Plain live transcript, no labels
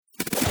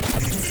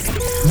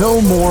No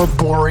more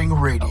boring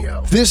radio.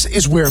 This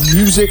is where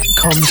music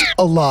comes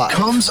alive.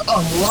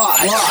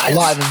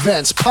 Live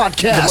events,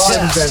 podcasts.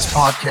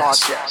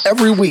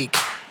 Every week,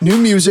 new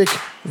music,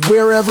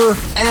 wherever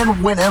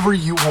and whenever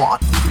you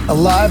want. A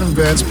live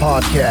events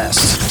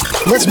podcast.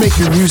 Let's make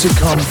your music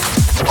come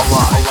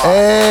alive.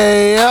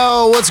 Hey,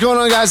 yo, what's going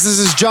on, guys? This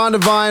is John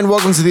Devine.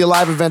 Welcome to the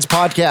Alive Events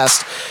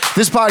Podcast.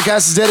 This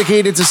podcast is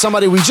dedicated to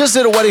somebody we just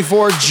did a wedding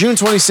for, June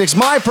 26th.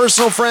 My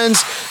personal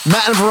friends,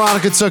 Matt and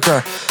Veronica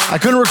Zucker. I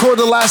couldn't record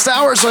the last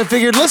hour, so I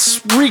figured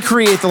let's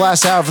recreate the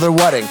last hour for their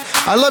wedding.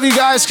 I love you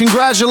guys.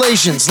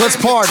 Congratulations. Let's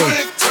party.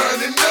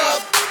 Turning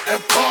up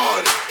and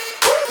party.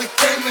 We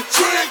came to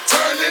drink,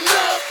 turning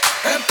up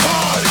and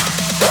party.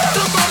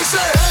 Somebody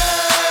say,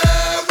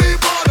 hey, we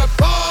wanna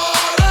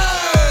party.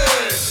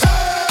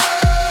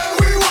 Hey,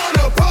 we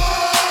wanna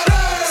party.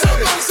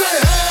 Somebody say,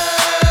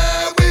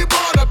 hey, we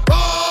wanna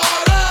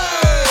party.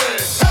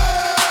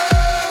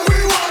 Hey, we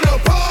wanna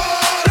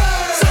party.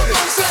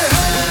 Somebody say,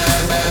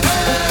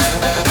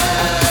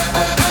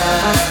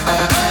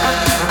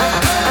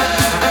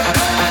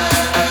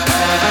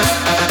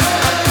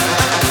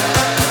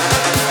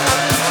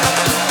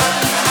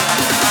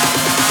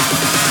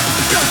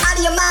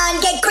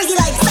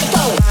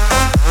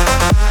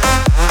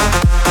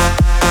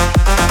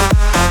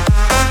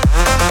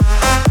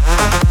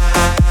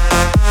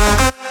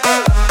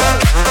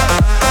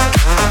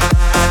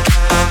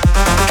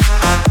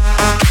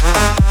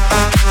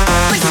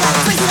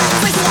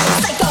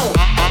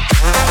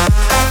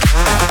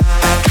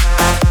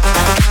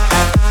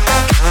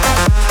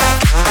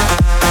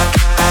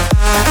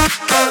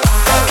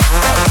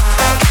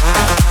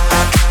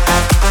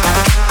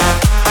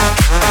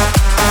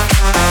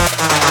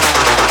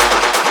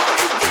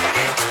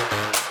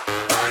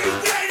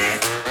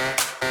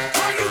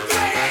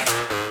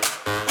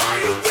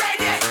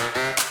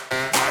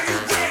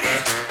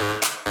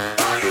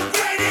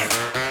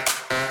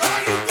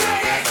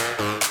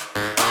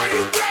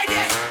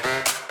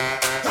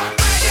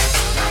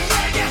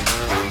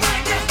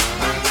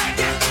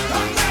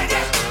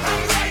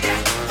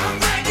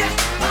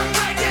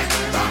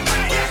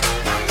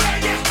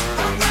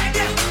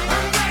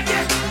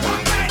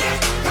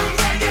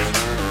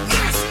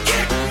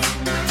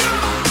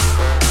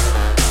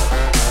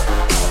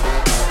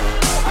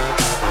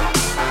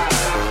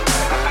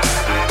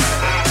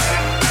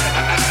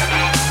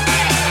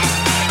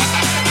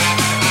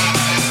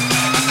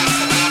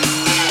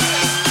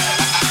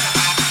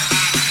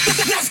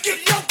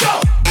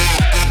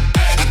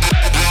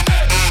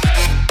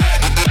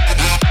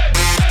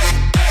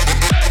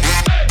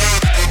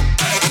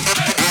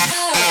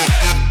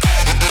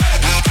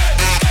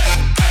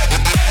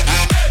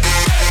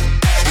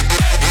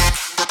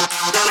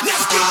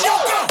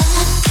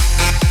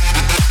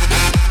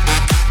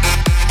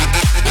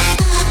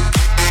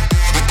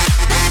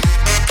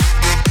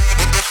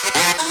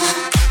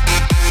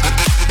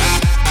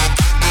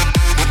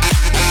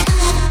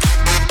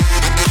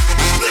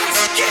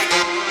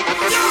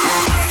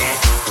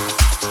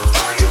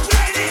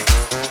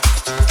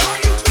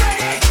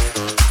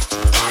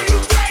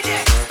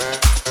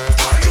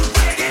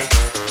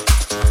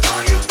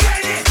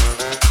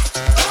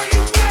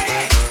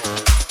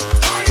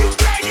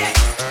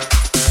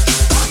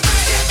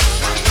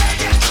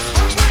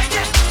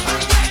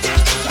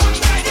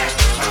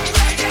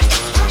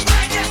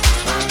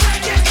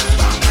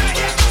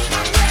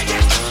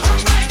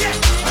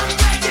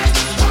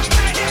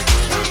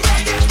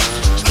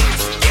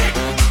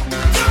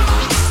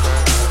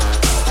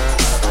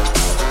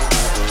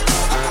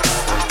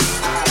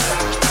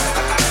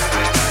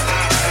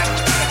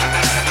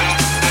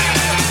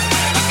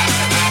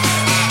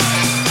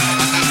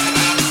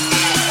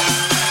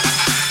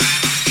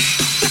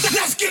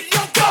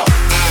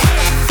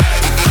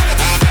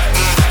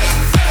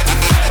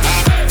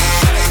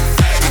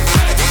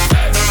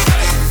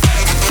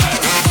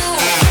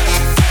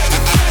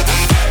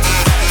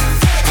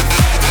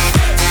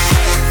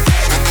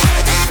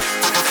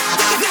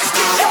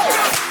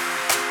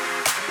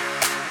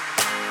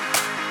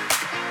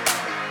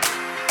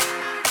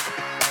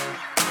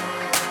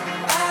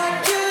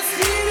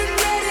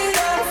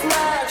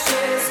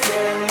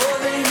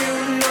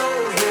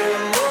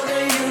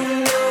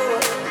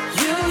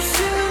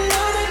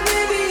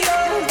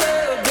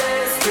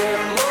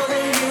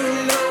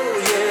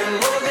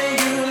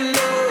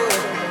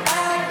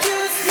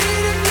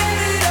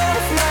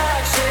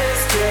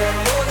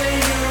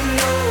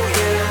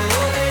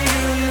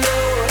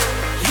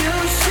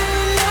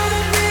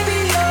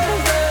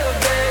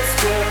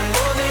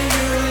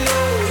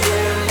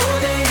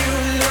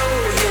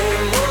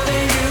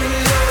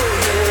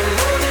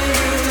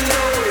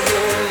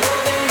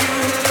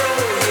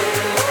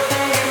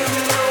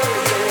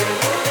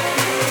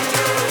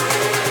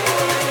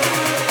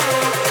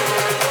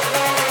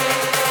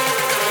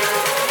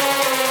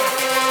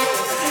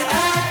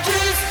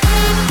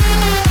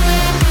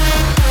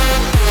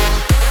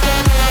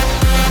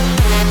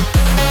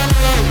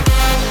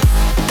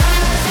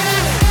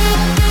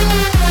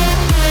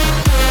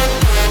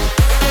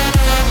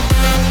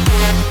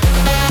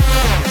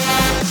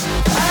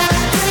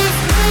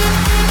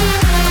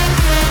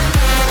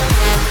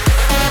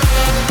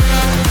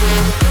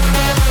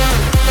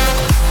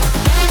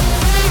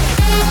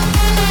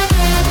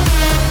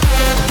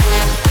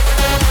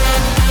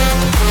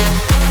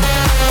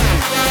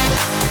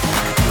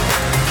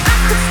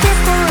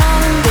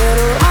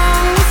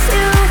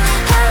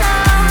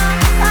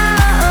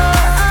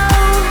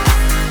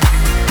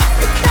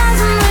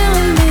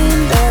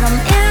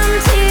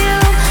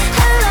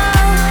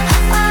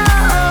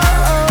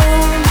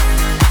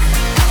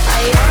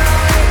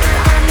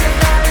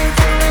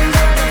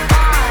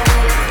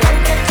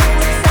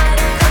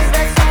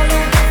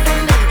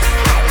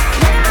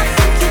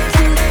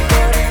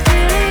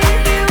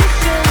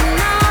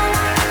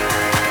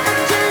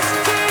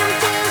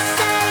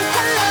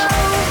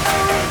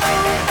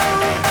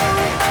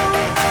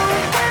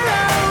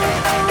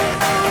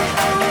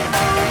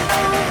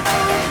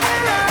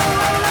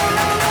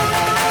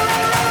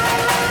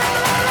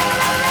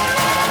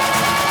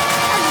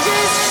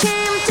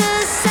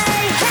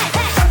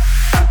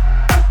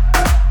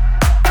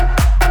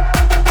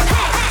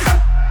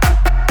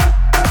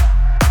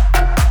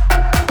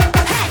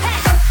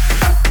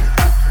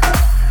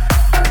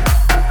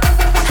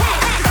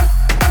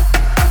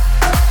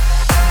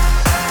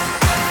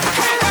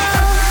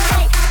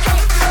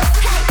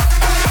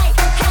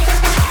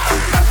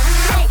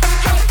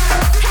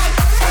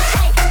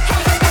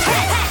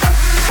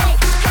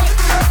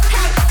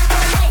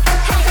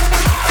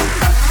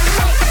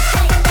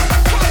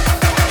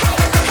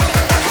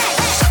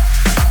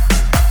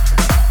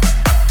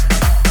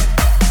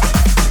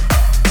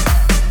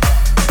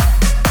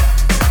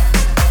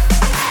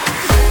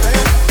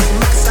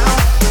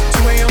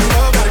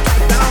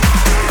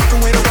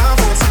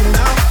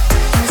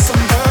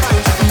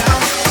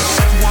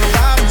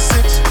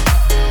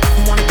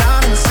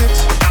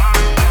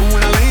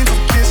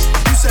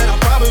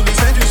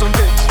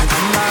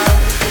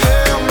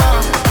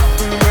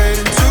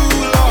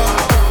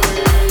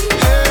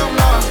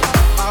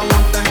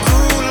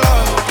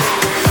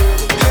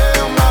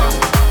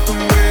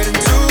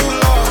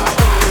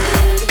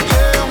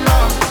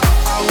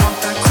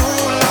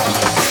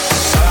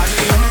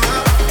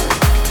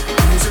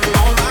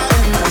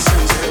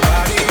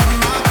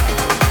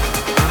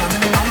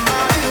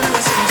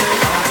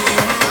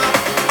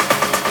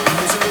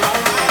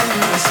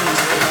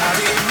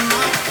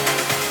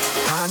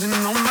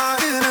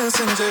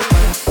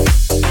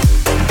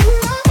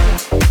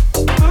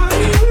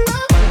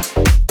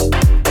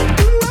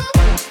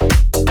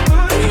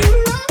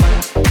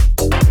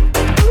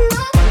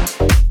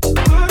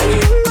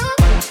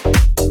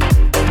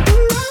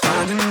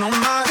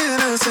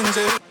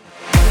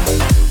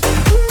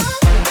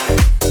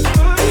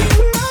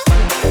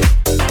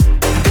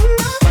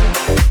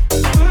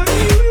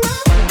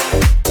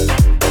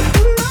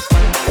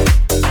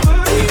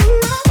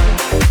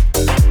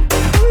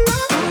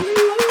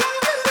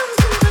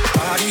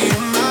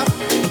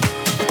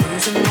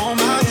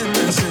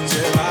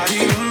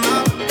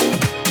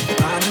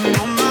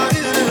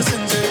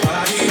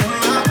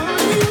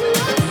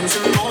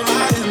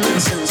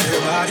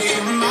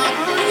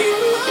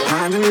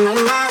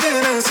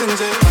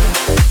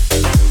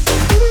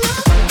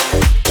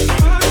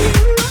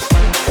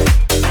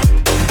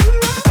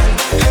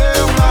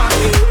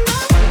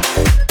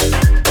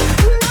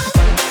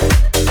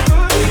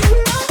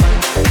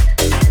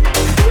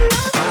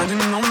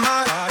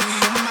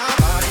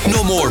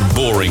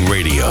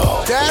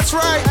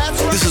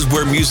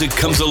 music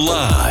comes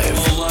alive.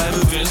 Alive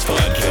Events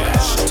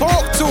Podcast.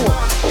 Talk to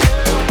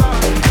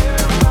him.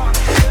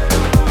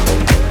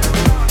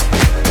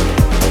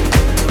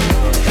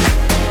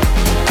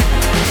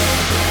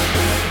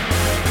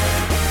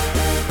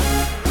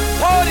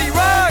 Party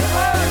rock!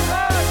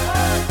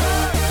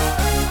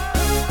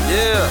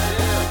 Yeah.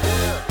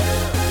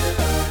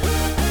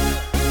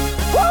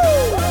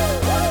 Woo!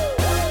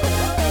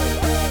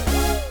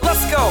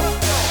 Let's go.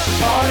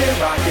 Party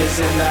rock is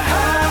in the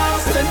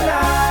house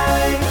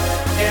tonight.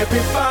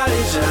 Everybody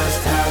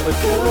just have a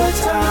good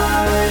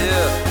time.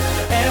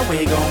 Yeah. And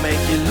we gon'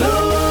 make you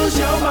lose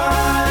your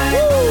mind.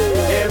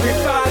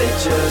 Everybody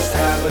just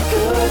have a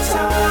good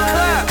time.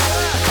 Clap.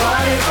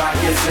 Party rock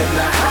is in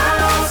the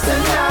house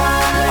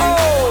tonight.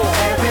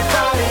 Oh.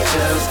 Everybody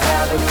just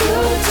have a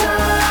good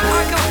time.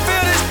 I can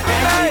feel this And we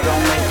tonight.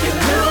 gon' make you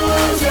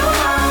lose your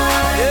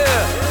mind.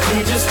 Yeah. We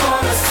just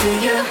wanna see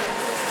you.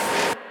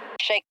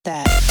 Shake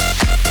that.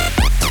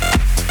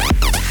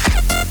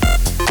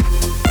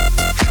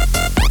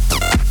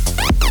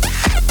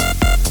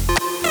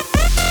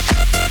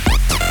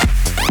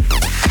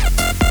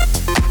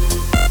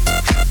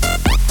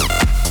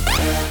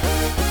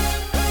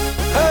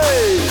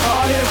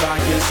 Party rock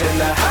is in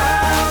the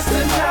house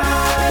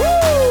tonight.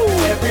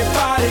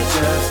 Everybody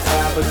just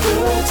have a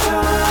good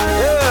time.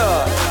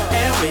 Yeah.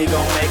 And we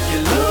gon' make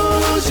you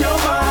lose your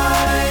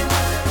mind.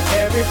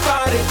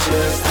 Everybody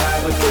just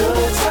have a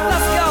good time.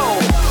 Let's go.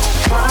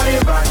 Party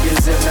rock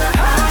is in the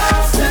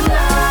house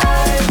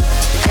tonight.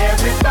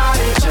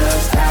 Everybody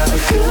just have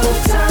a good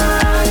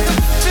time.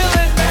 Feel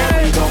it, And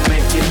we man. gon'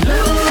 make you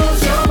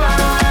lose your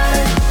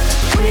mind.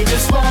 We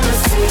just wanna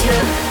see you.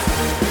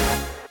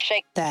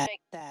 Shake that.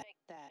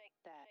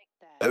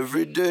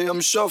 Every day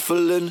I'm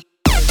shuffling.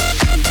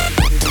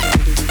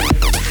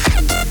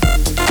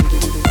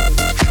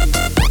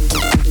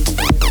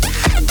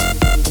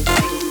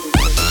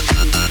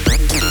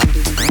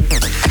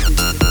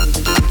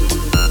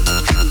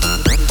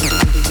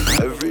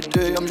 Every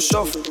day I'm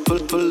shuffling.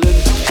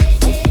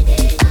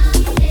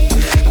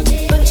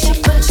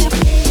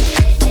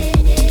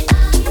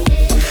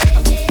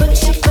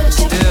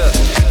 Yeah.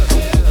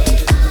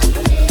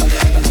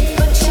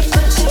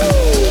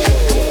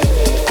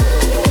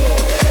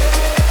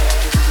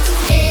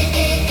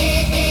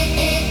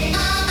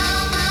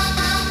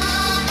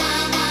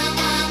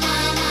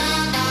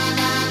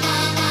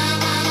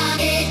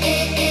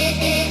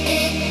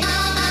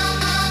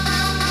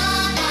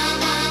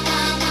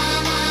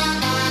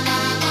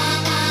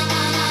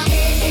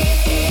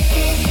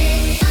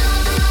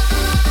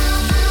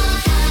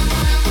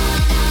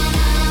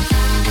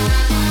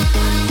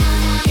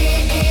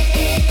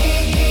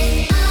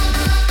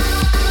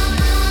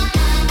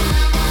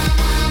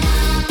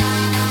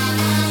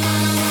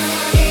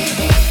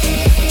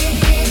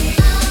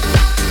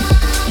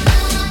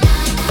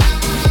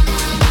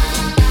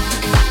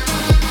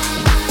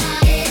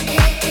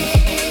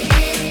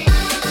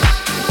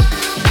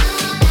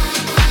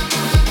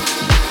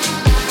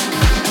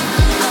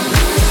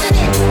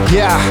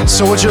 Yeah,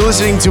 so what you're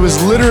listening to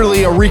is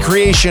literally a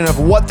recreation of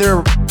what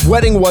their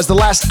wedding was the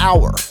last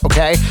hour,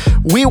 okay?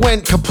 We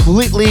went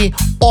completely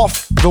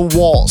off the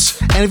walls.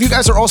 And if you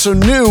guys are also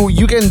new,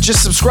 you can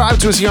just subscribe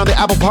to us here on the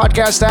Apple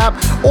Podcast app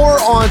or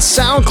on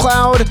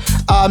SoundCloud,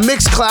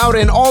 Mixcloud,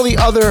 and all the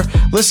other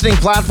listening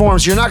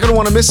platforms. You're not going to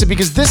want to miss it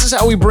because this is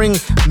how we bring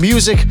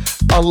music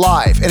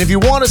alive. And if you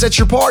want us at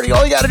your party,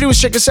 all you got to do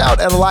is check us out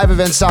at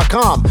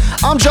aliveevents.com.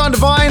 I'm John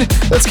Devine.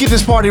 Let's keep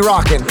this party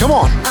rocking. Come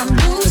on. I'm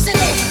losing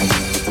it.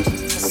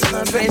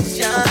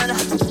 Celebration.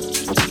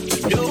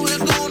 Know we're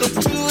gonna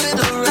do it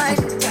right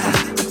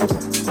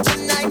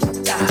tonight.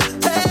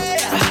 Hey,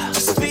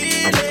 this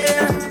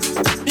feeling,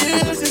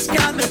 music's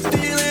got me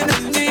feeling the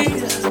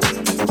need.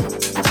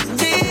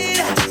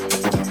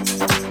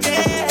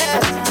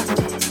 Yeah.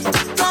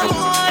 Come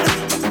on,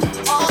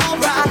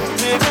 alright,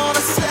 we're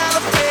gonna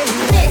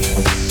celebrate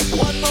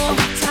one more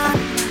time.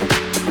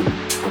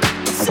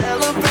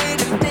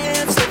 Celebrate and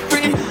dance so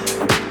free.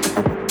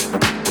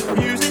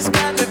 Music's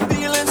got me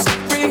feeling so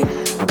free.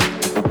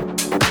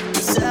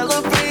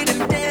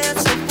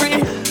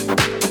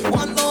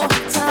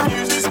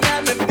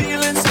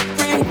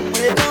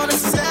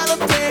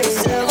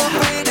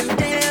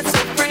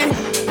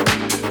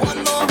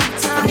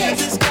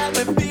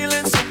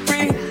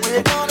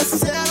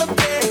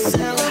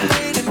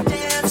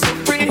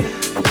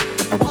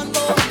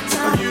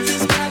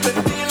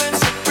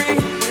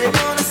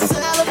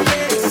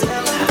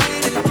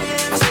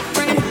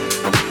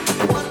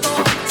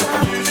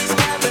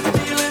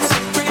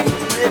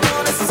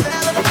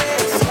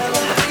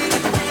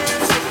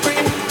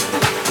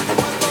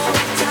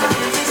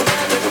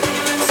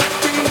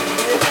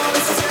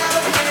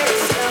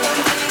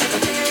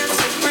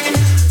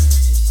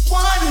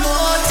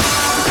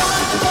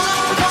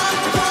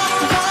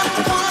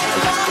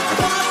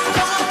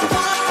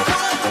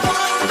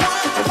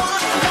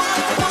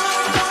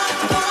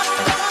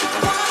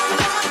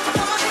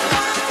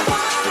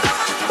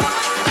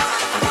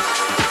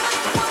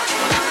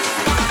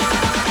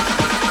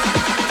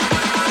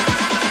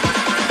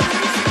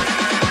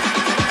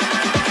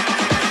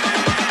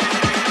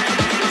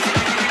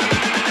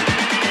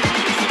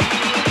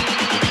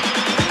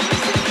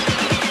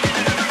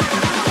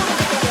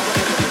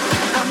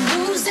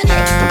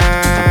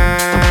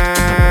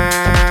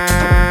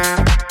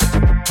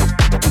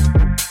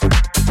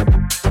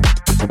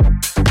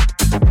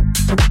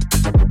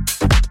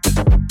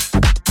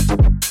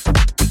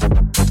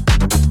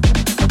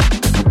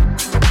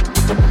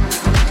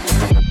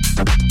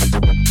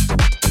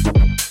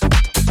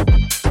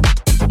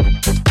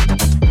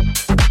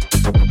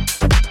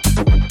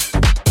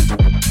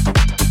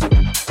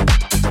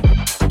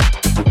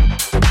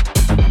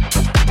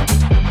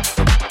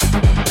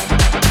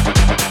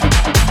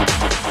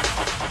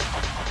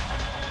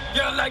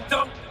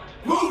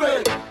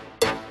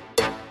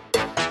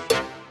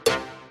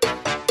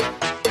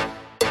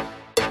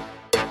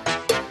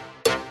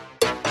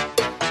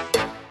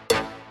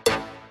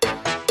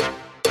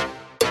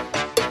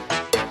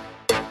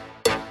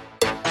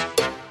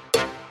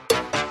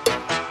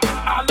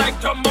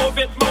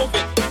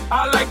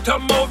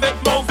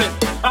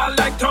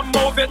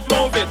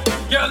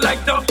 You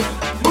like to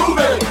move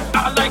it.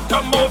 I like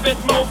to move it,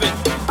 move it.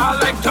 I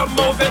like to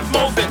move it,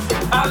 move it.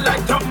 I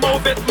like to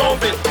move it,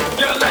 move it.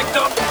 You like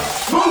to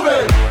move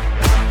it.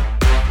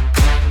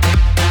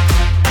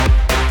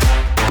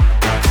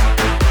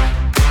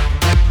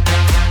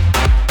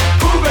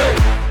 Move it.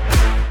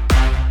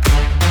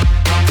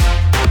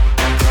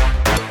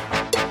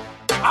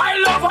 I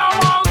love how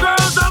all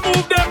girls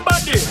move their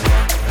body.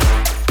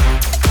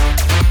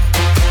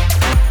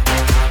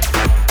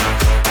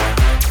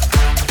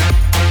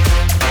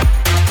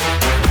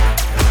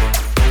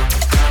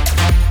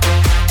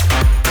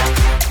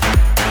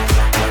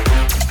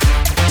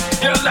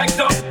 Like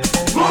the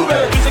move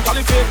it.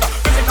 Physically fit,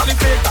 physically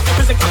fit,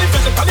 physically,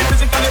 physically,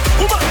 physically.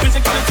 Woman,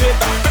 physically fit,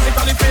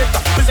 physically fit,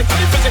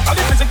 physically,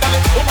 physically, physically.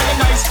 Woman, you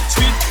nice,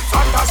 sweet,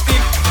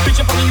 fantastic.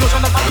 Bitch up on the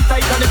ocean that I be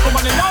Titanic.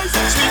 Woman, you nice,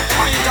 sweet,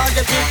 fine,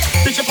 targeted.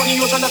 Bitch up on the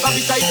ocean that I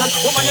be Titanic.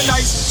 Woman, you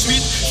nice,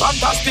 sweet,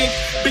 fantastic.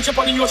 Bitch up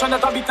on the ocean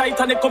that I be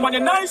Titanic. Woman,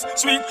 you nice,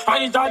 sweet,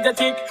 fine,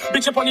 targeted.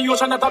 Bitch up on the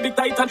ocean that I be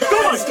Titanic.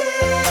 Come on.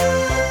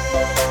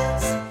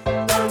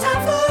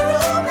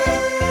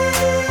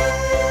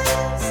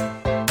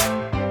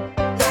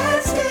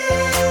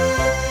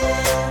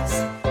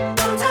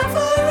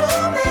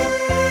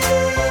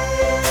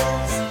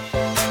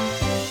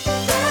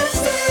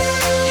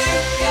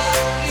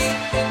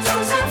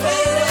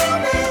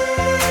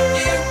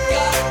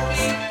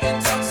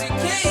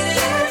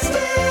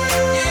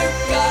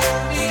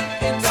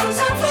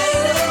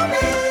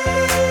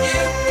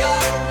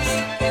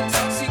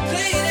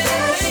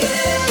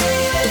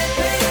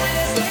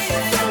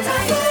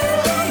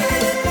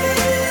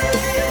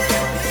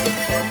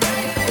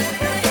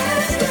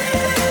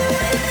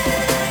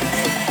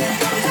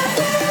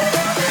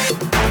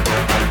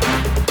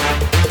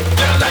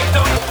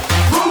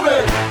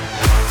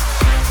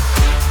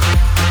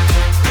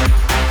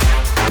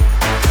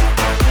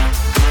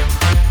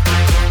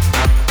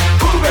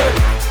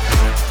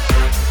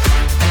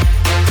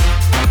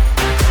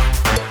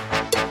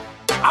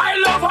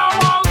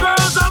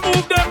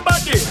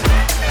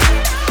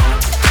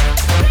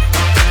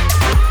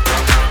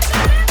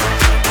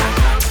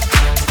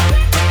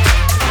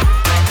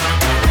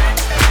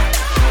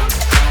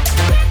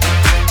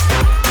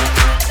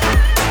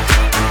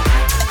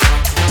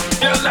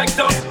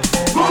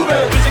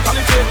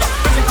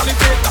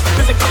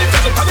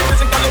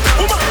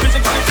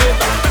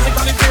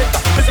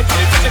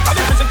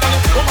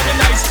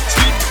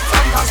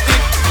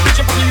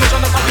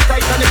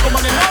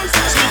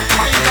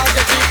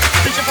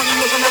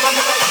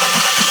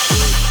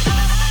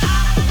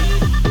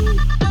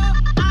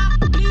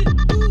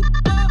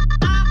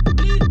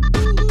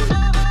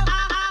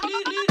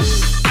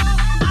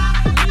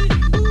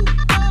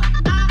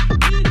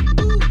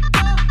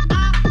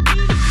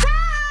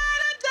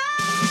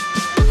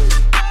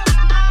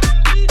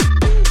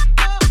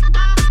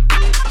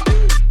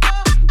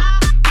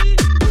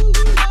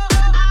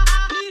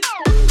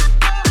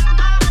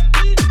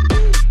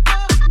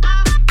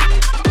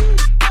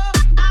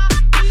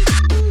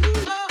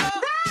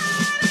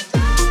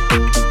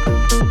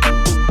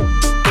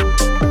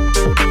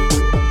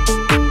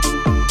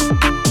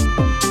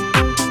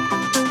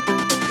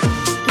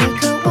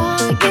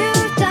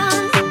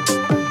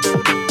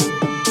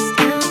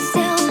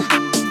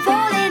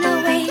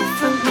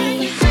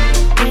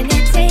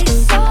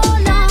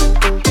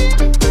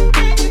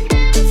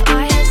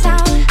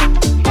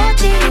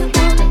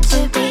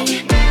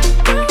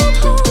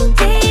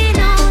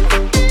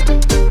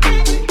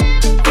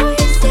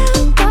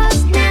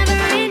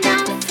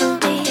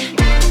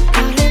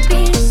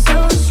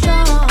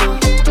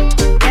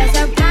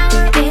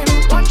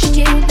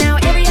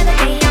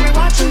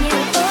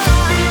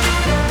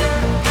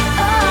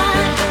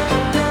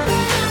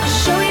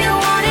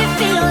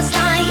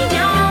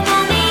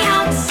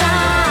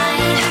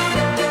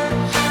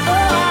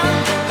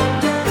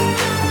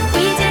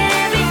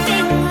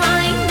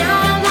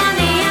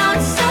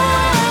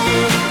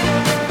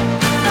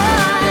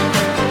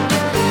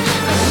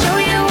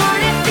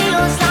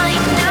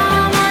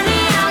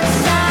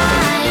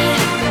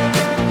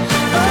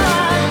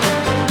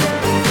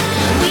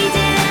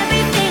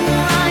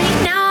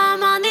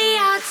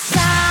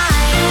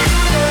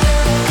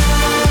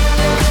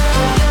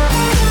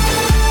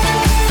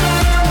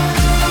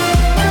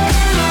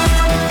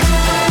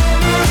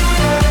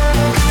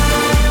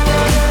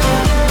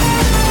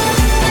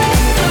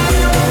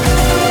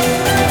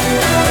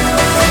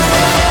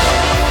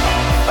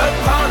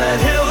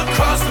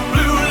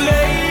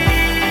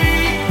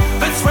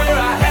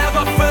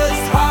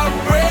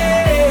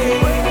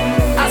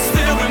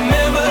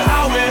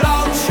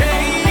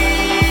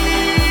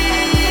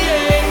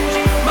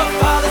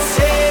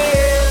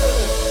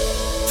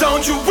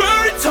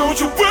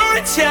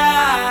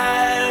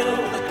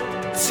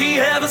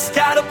 heaven's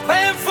got a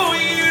plan for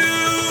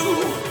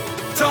you.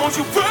 Don't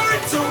you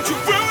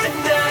worry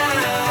now.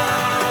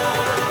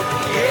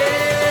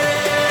 Yeah.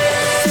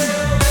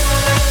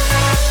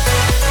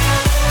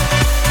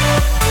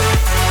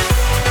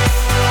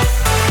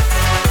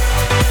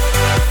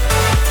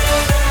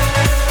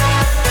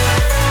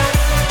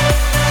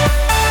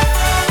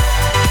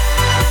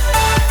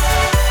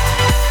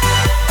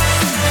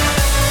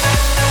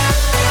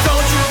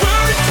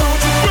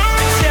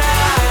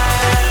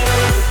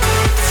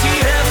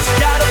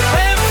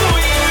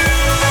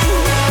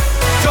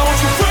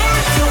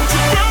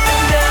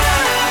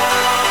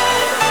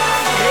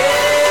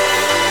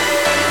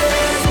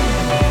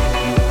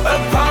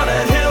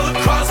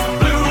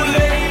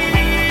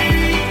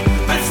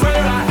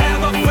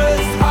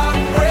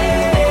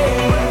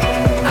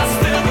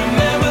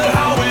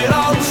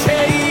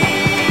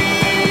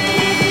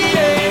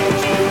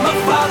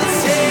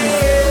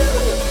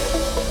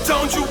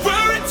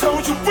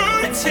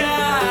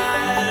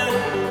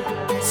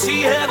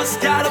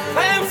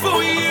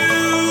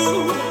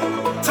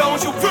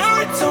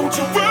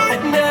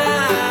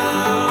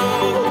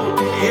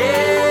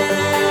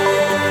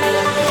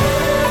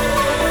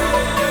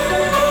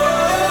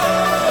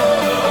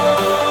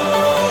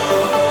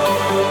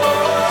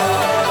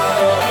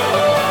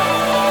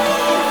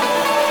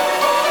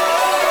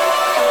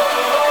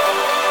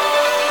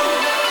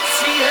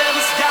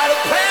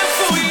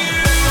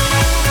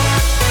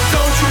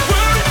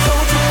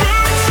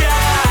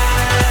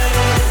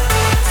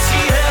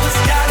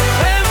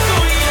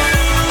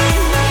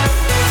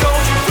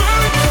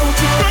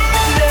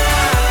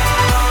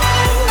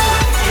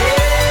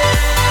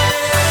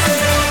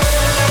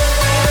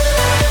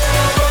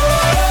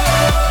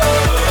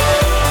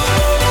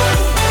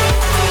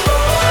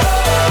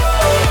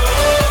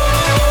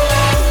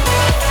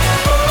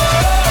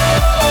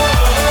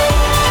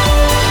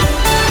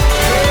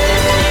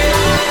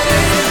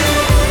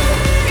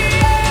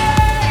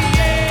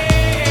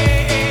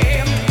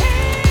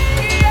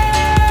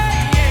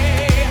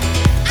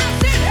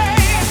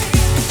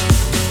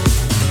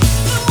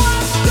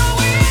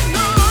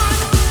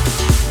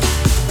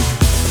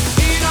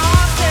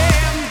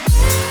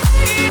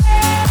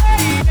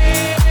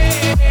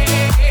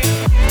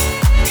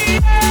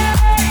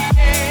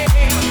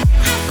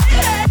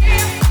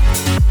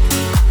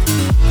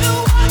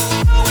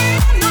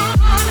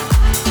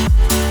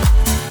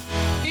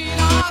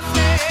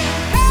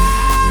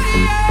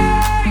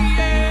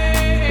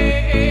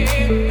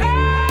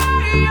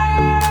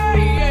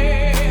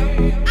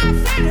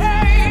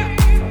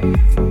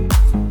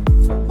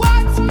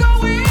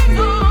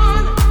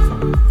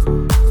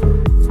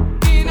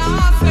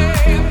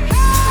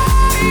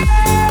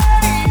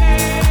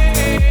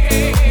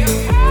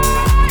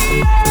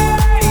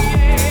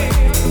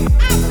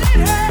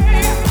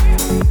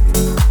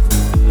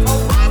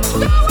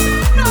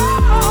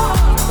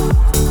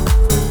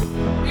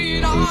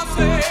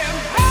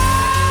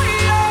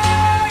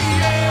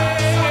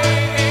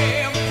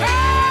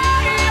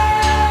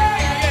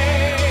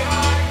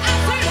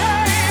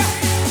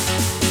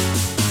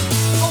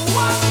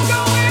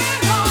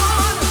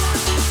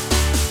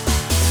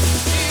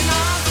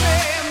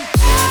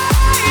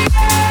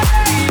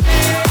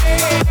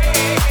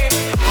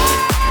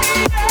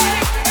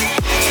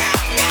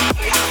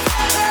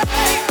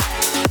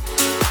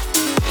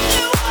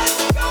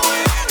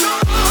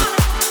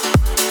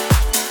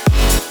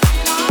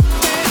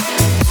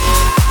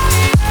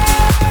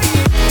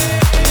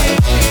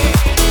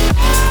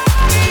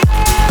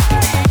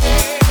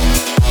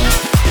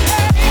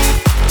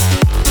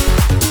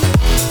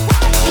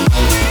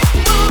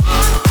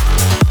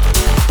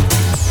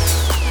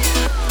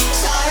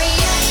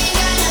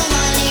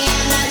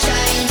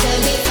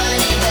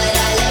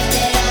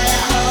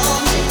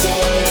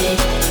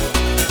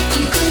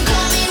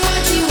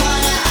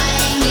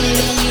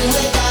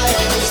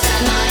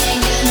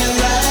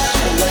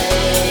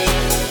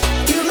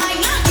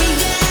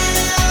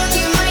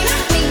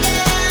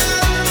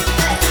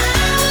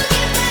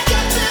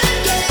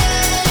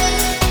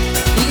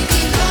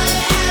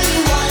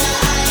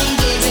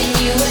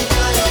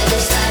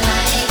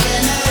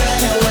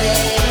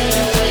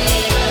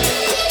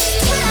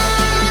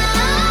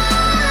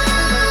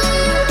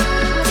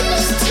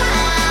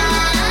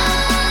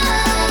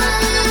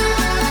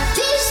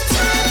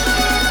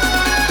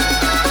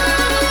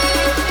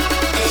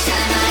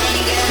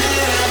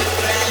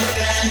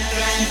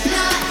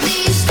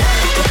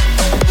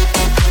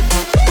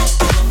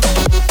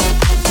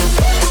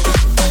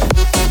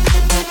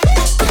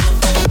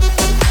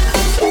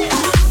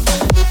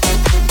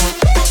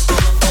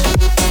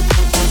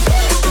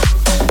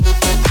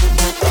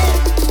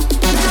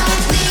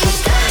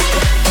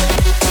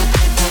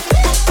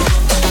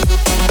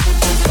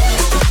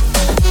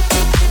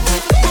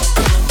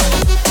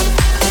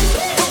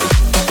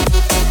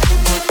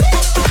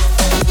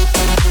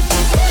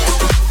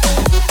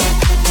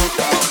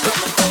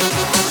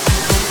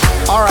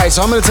 All right,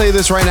 so I'm going to tell you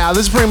this right now.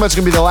 This is pretty much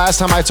going to be the last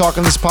time I talk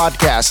on this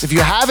podcast. If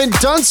you haven't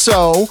done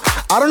so,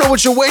 I don't know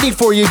what you're waiting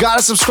for. You got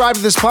to subscribe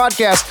to this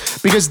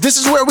podcast because this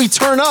is where we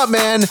turn up,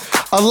 man.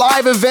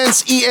 Alive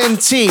Events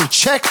ENT.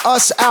 Check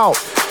us out.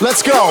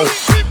 Let's go.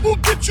 People,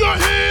 get your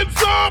hands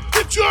up,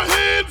 get your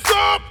hands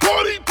up.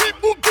 Party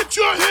people, get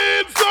your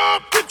hands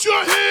up, get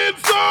your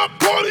hands up.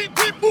 Party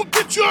people,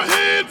 get your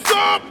hands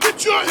up,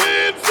 get your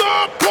hands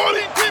up.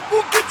 Party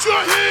people, get your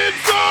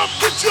hands up,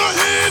 get your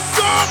hands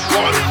up.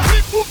 Party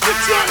people, get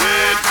your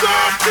hands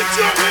up, get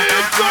your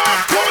hands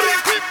up. Party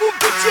people,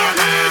 get your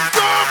hands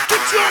up,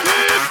 get your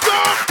hands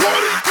up.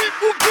 Party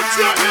people, get your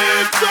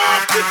hands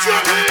up, get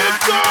your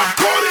hands up.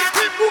 Party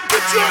people,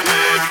 get your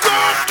hands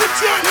up,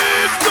 get your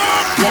hands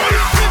up. Party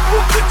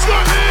people, get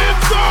your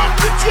hands up,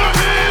 get your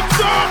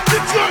hands up,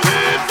 get your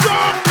hands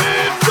up,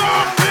 hands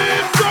up,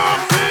 hands up,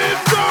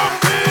 hands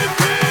up, hands,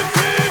 hands,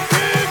 hands,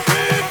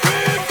 hands,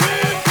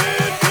 hands,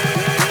 hands, hands, hands.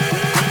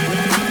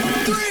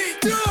 3,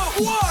 2,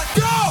 1,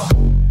 go!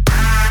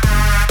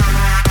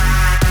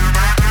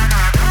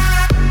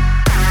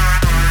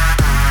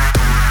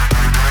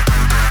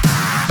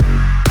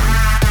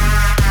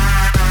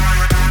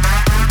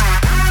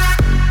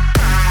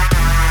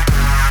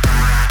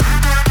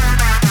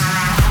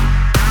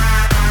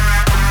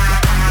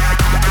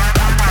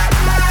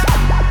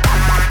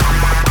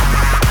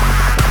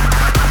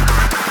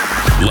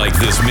 Like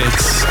this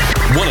mix?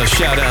 Want a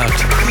shout out?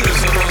 Hit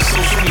us up on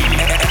social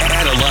media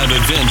at Alive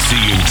Events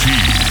ENT.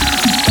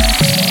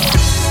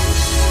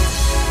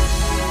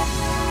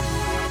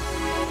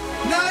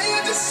 Now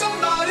you're just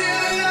somebody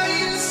I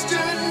used to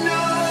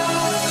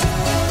know.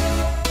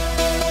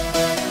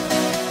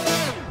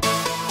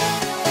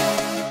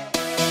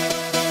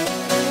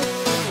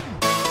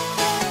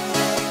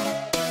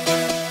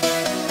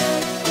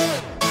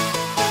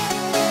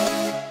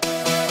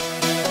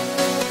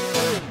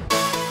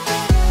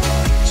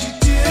 You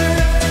didn't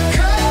have to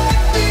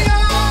cut me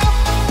off.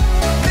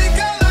 Make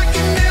it like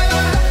it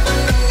never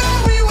happened. Now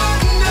we were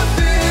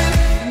nothing,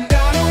 and I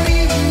don't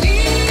even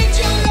need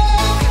your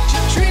love. You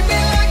treat me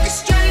like a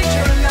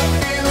stranger, and I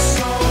feel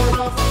so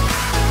rough.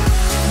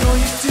 No,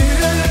 you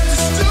didn't have to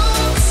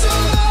stoop so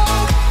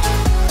low.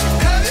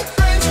 Have your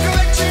friends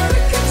collect your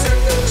records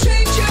and then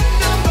change your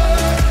number.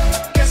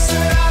 Guess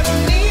that I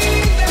don't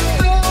need that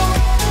though.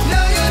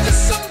 Now you're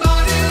just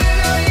somebody that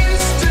I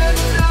used to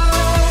know.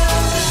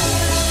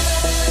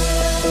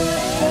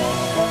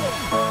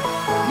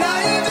 Now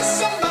you're just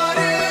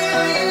somebody that I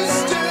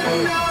used to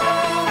know.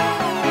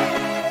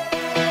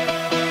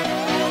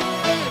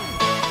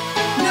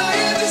 Now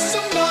you're just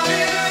somebody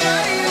that I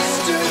used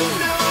to know.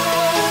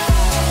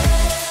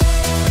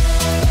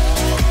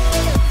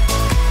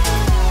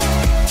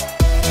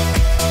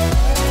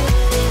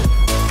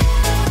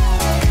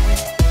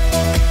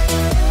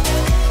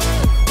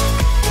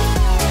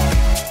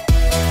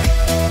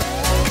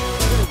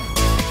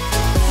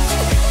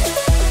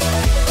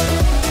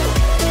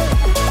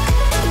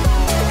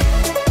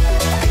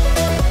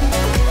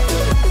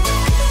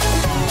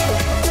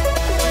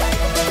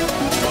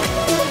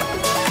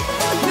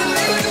 Now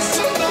you're just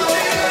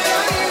somebody that I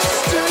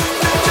used to know.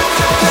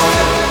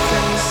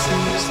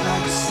 Seems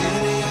like a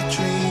city of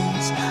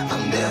dreams.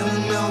 I'll never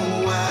know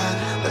why,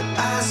 but I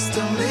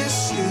still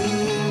miss you.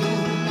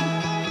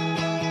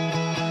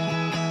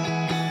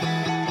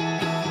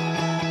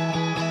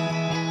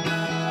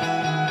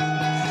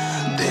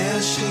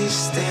 There she's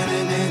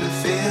standing in a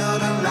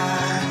field of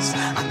lies.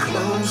 I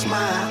close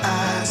my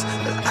eyes,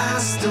 but I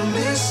still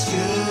miss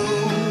you.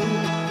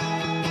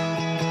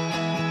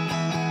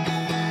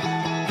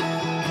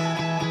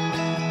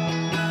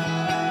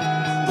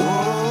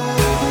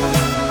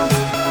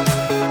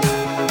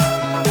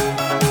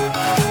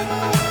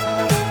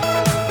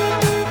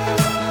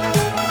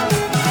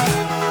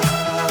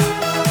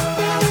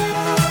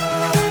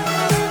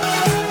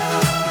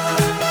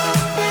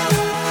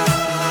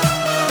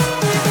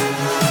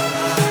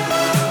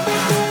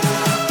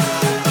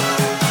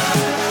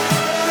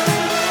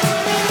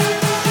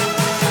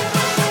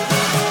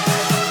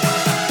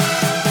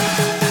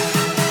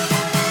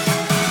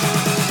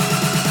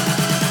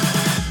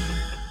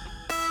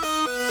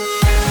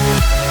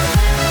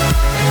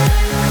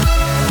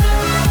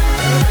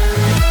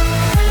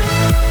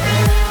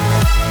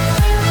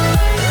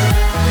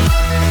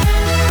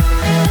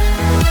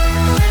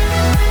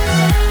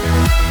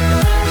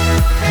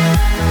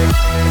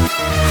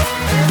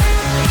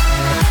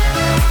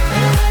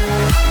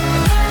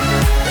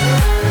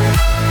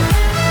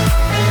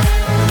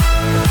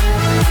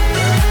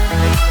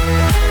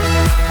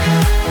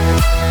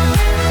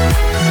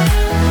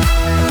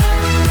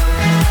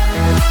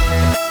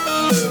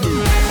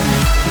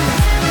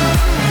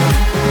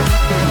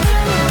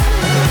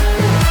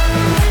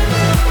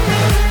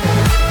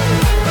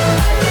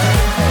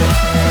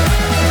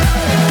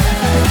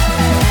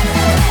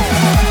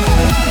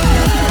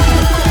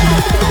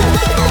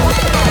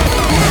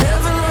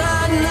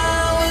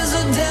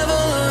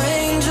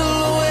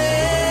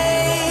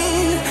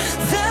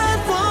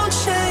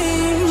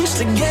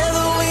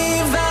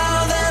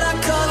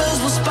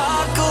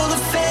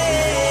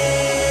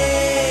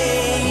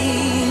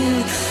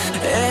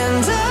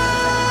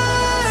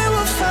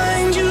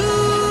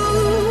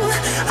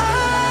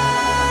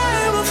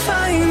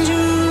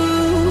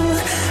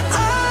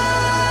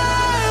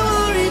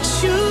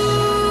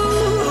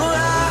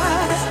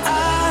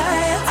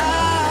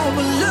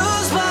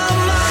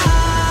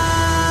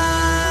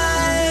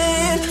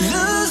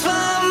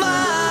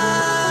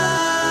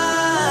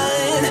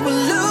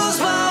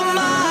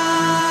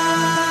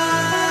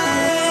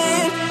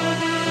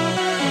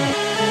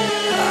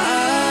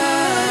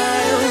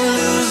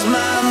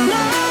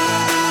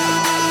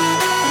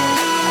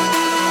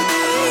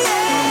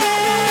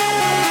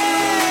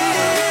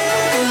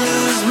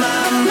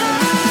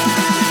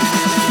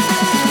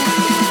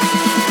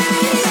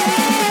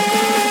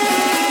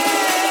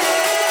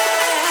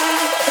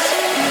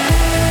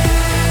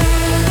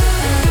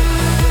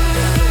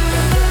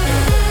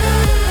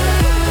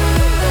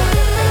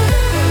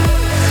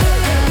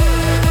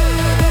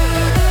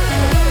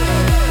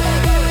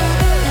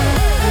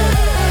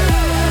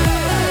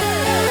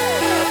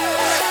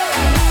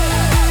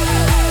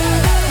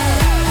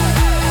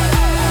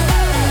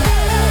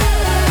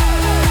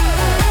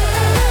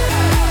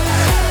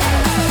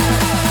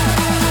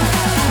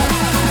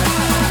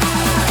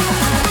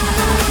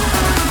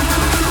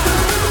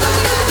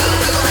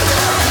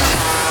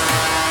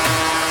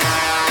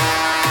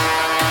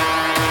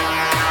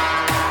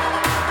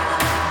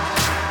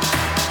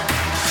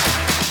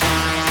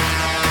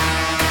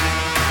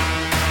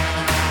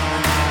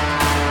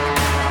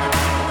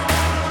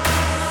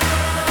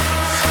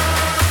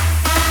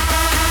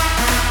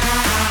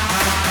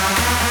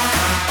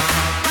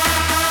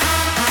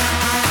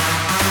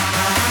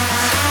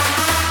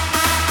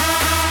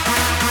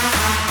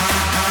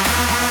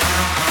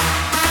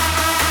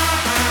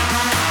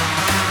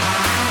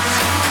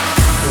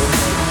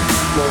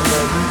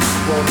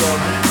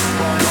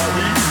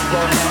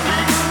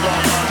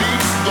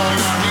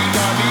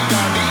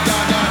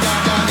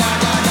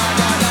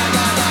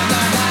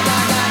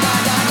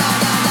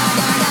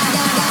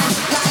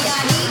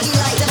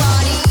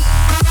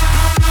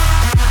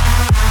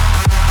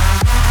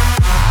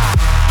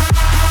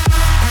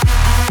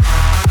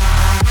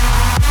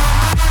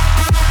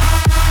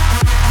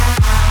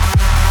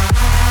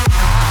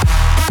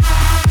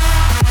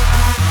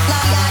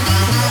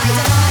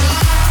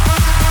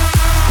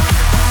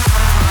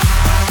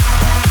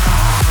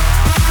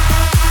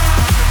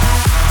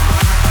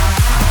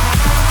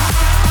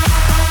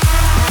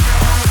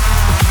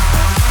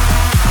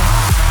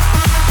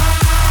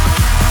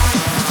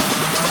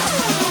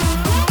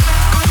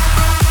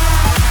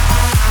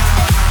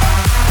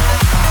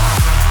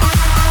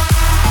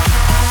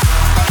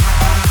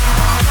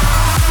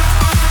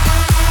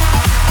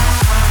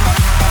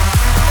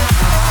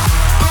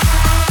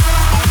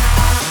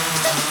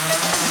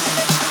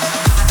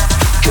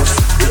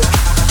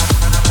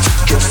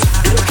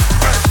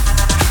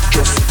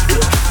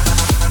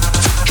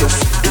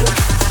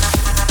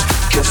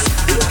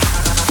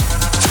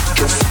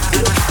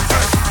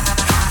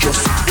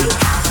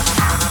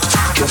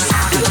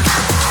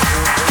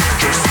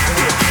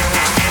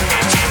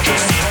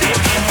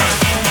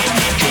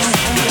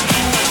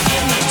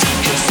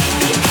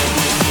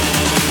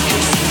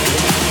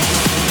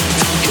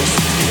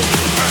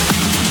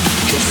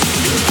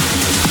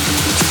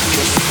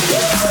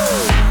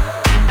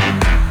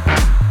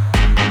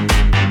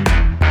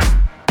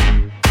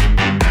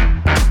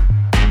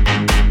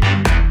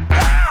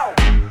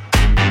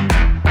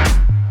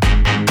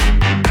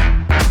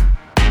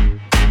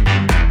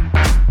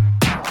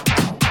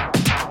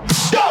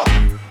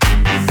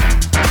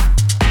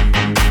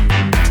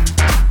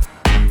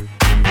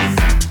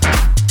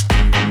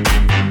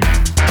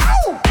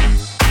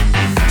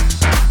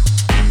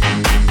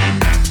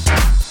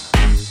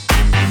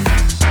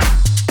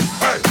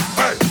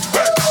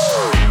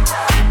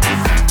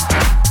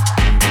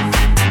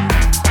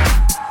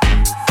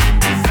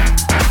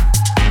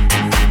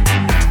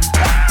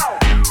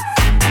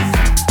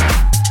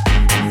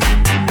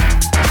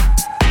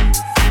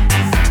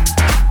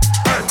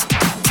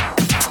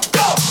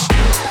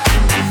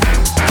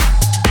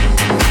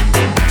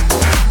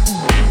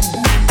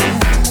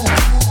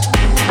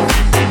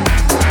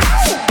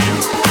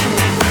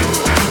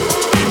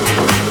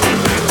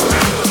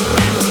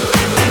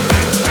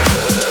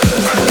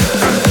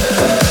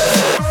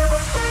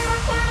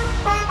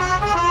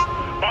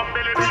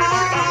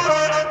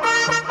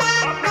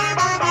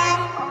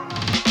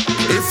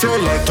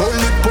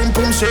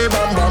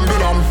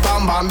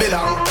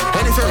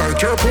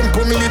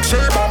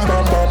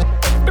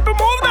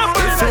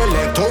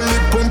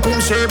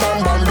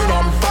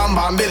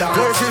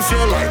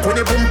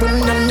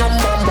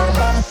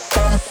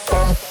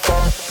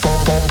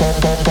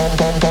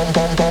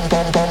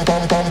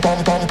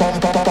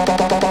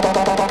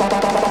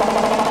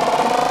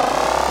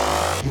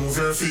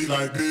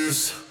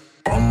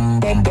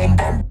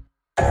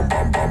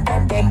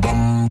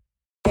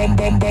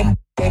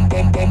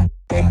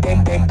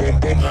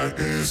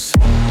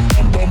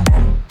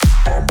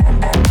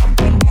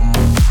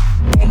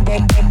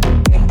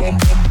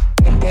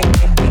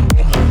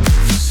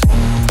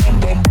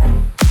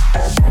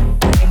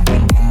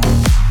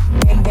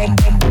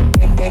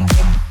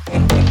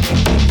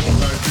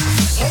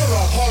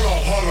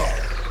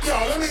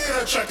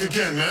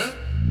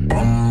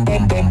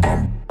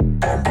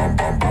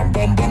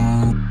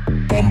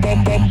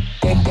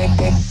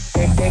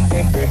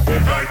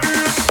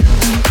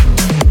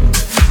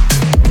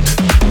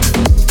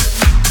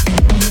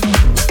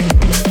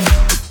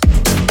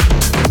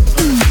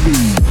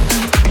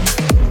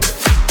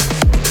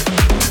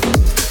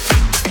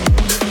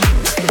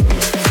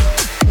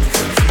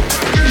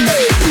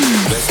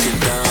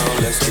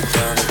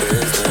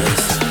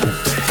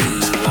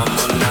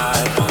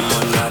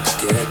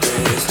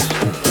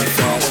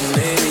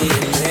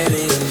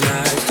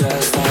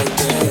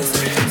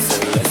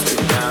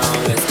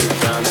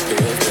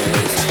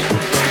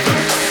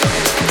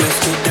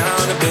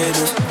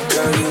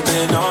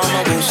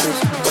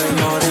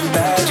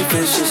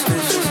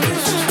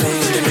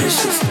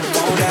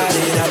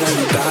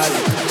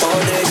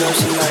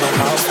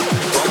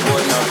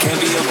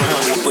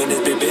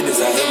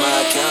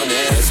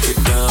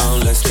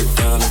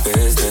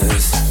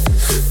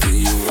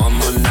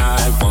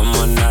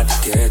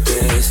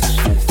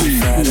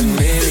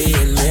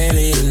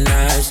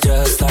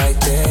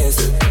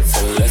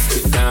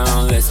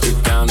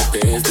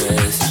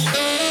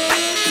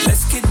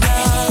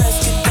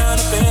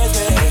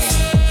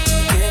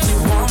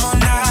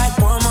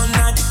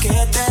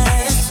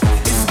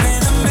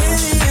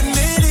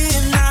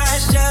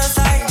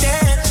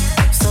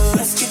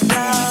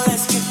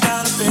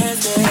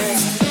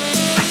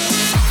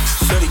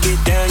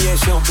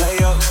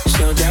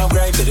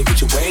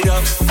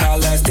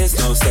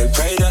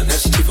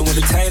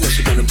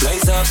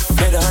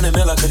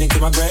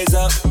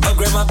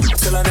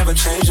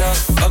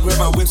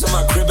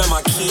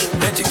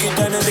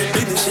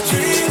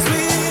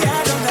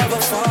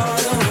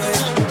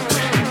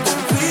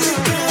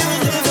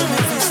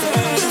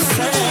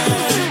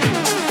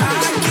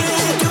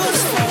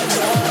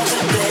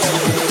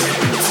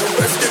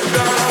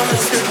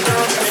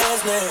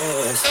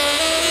 business.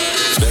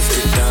 Let's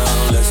get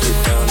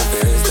down to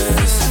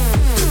business.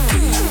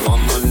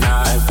 One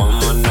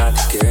more night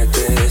to get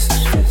this.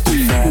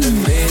 We've had a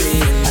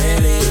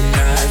million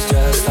nights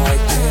just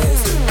like this.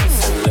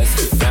 So let's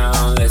get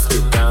down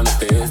to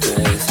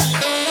business.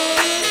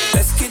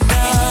 Let's get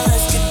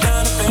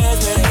down to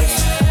business.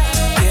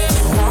 Yeah,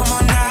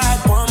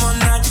 one more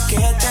night to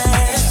get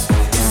this.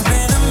 It's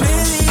been a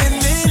million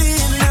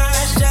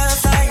nights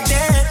just like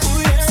this.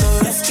 So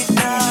let's get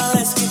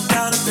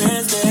down to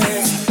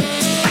business.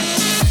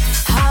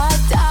 High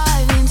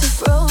dive into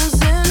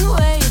frozen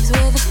waves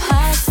where the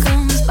past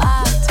comes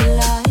back to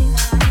life.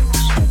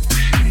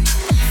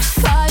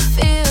 Fight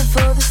fear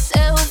for the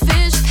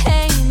selfish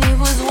pain, it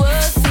was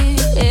worth it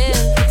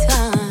every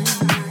time.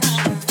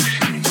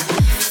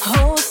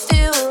 Hold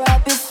still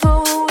right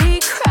before we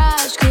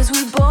crash, 'cause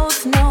we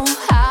both know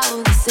how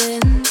this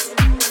ends.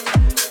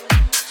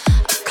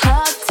 A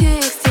clock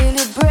ticks till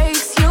it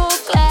breaks your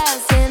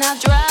glass, and I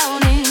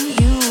drown in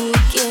you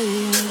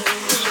again.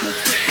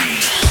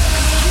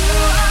 You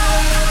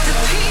are the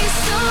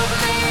piece of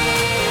me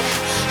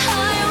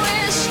I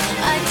wish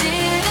I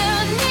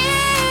didn't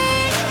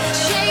need.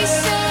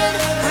 Chasing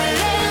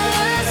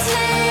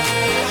relentlessly,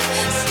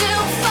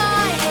 still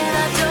fighting,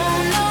 I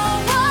don't know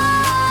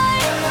why.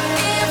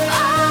 If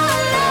our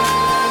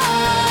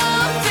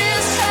love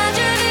is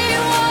tragedy,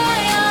 why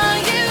are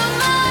you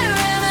my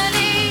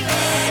remedy?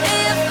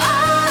 If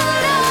our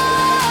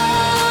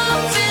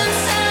love's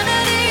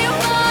insanity,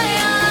 why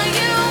are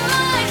you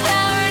my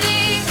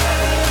clarity?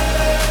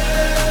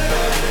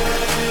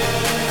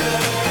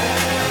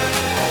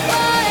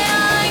 Why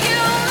are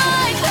you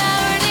my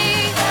clarity?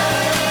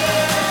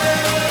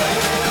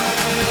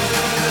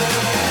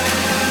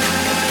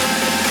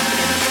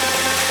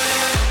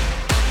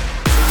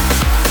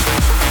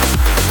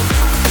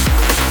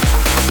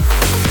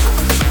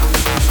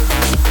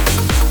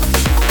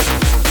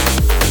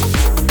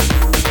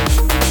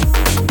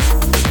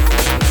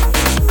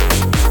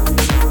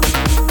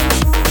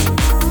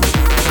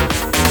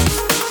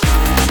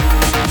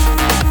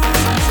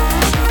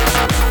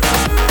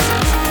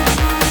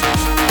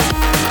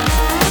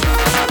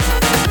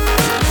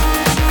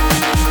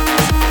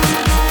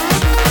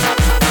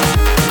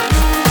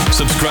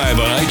 Subscribe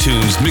on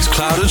iTunes,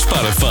 Mixcloud, and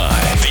Spotify.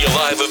 The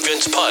Alive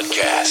Events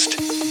Podcast.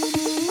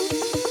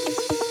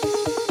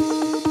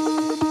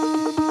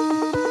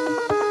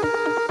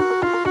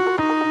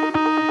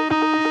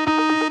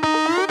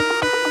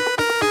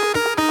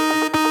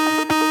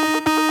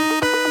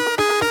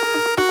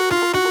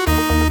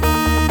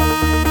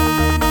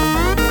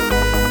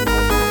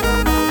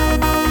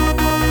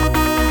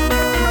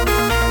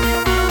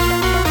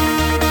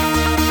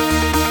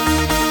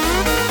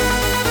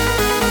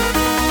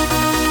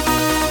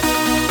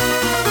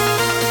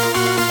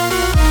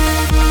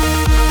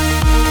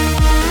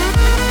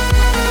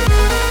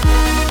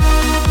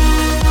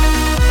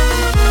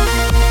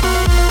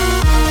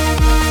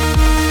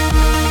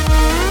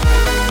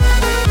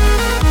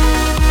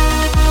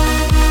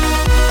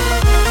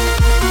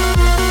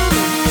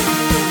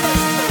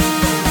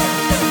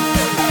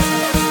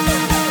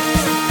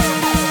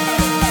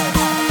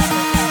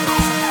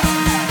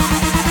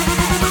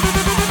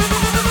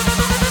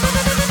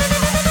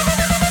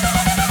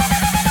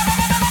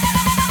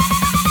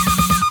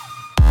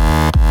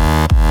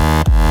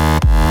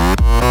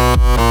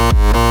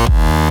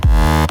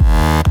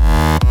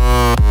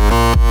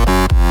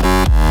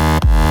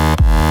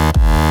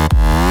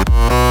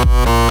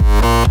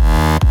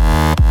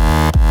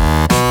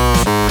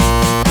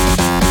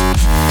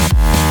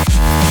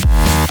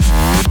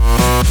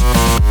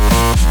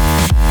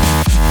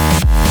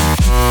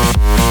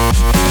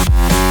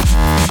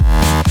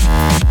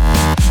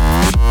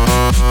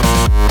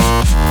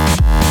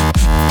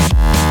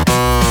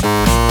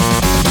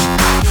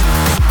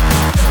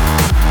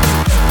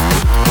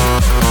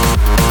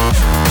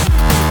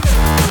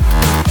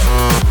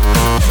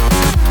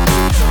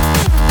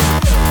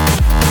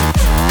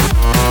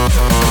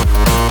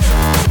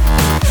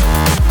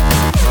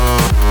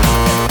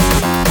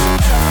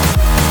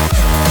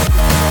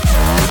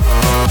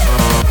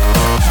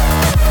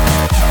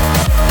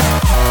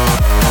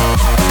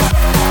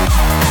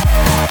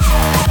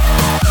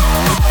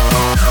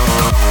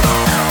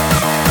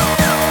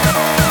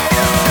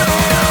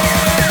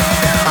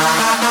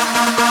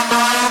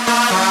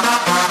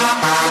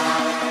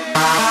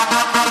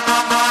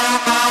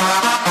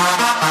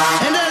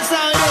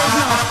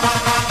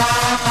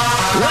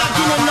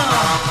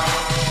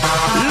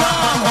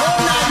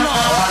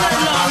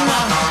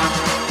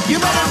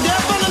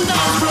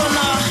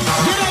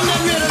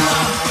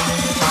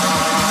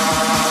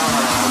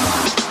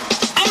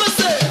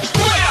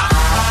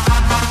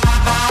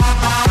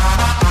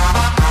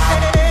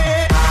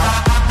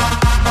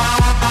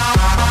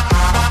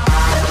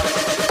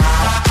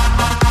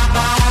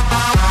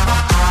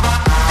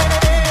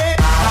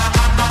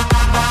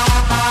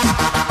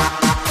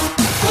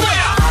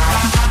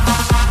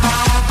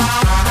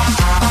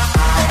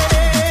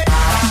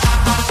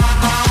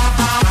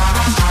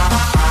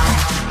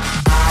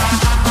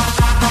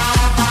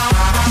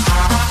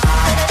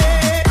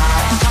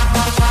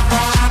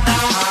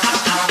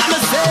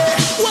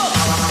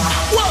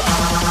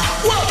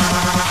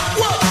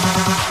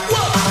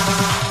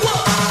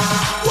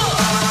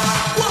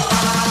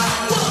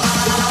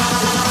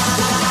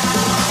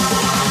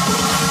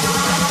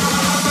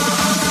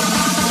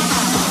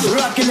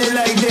 rocking it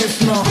like this,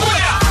 no.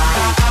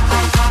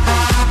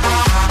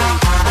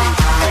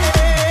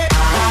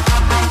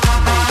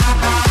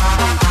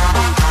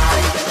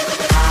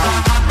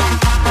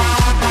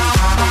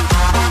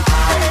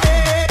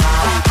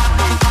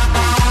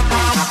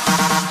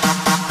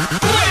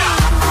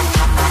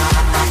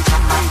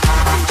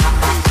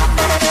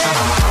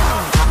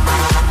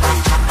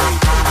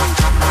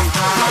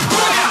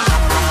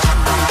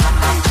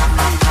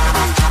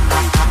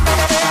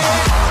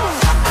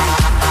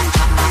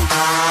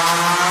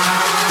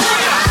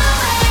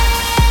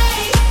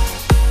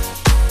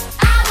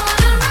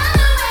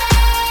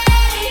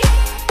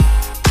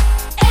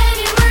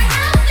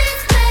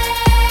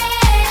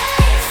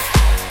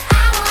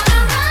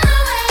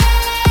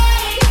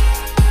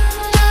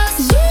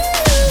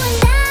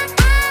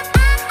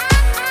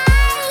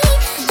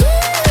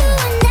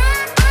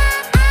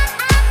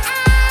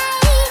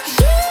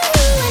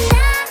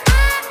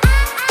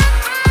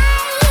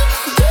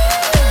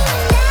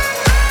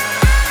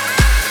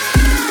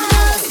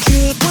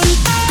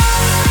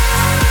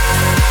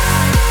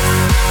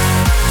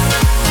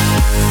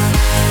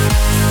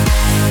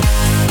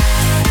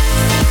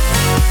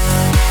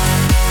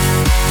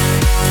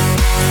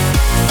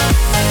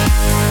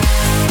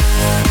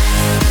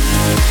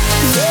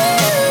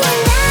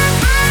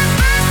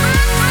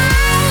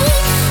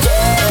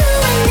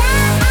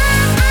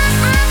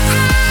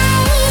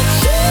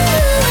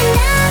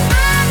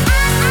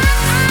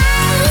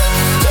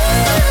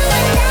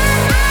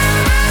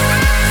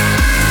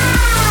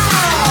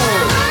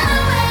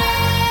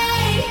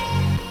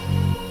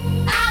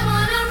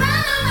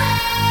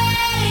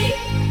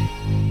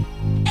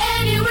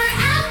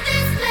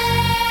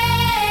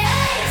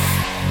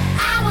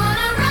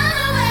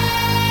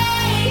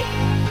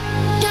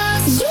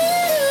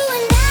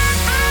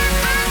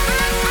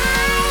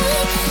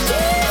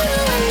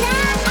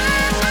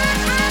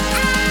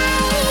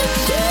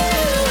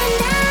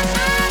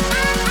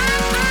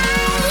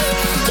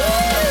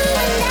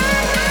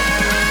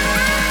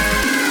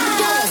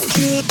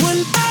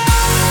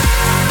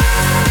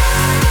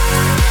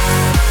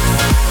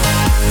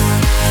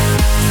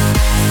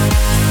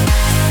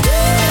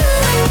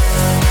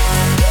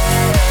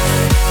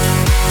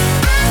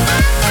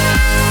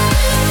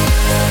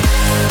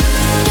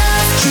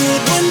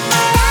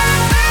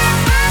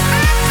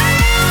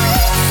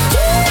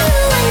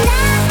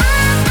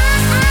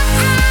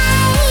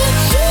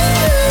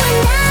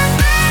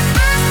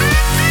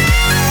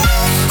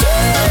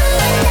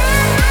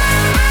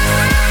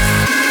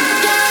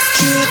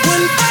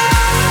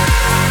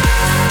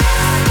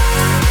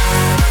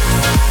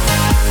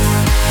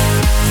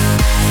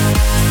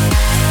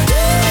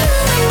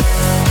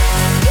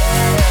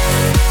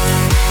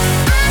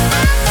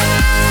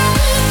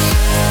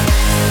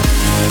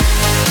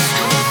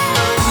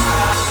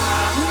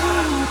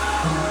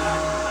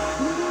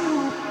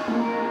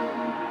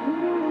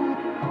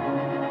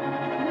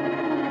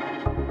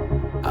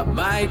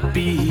 might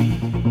be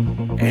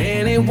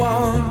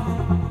anyone,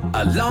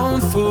 a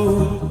lone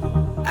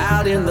fool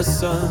out in the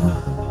sun.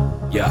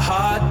 Your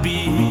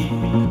heartbeat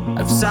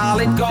of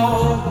solid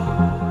gold.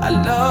 I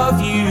love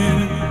you,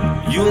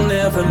 you'll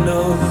never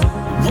know.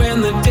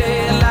 When the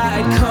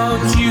daylight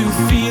comes, you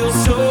feel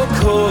so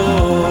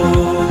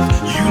cold.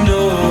 You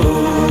know,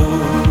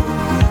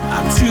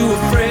 I'm too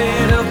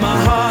afraid of my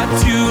heart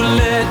to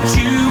let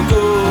you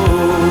go.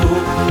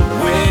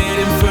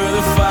 Waiting for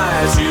the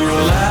fire to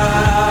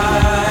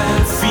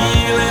light,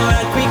 feeling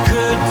like we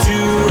could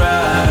do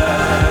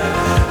right.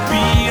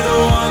 Be the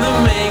one that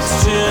makes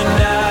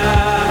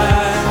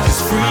tonight,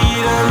 'cause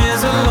freedom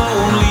is a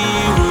lonely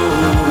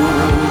road.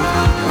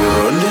 We're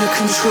under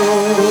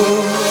control.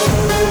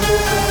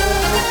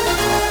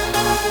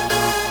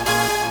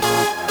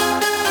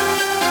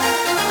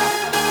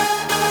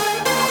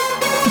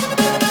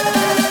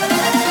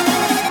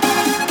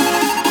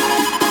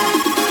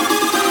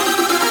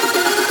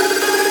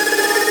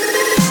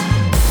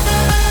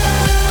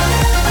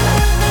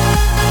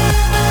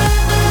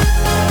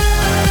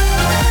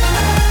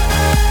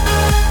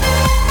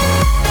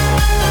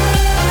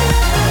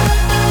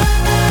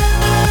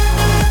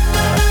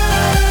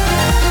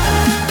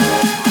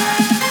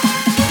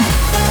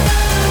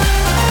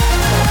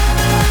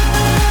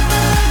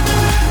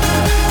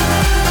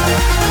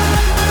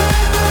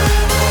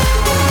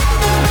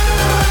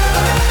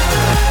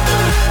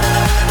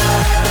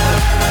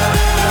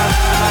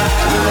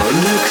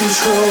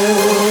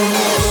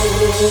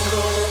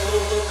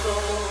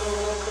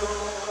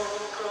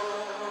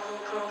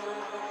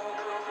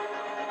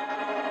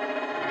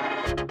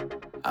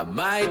 I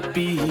might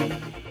be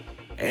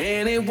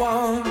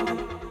anyone,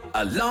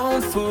 a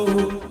lone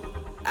fool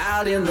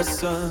out in the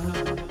sun.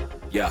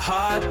 Your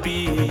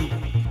heartbeat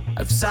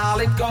of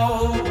solid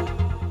gold.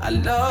 I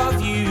love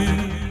you,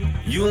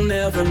 you'll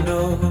never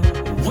know.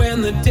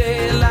 When the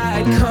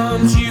daylight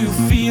comes, you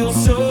feel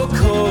so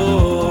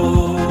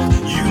cold.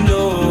 You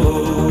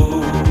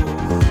know,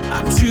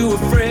 I'm too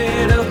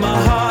afraid of my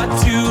heart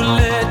to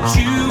let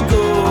you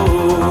go.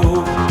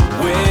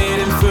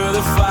 Waiting for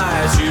the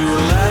fire to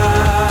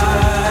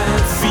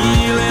light,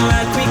 feeling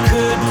like we could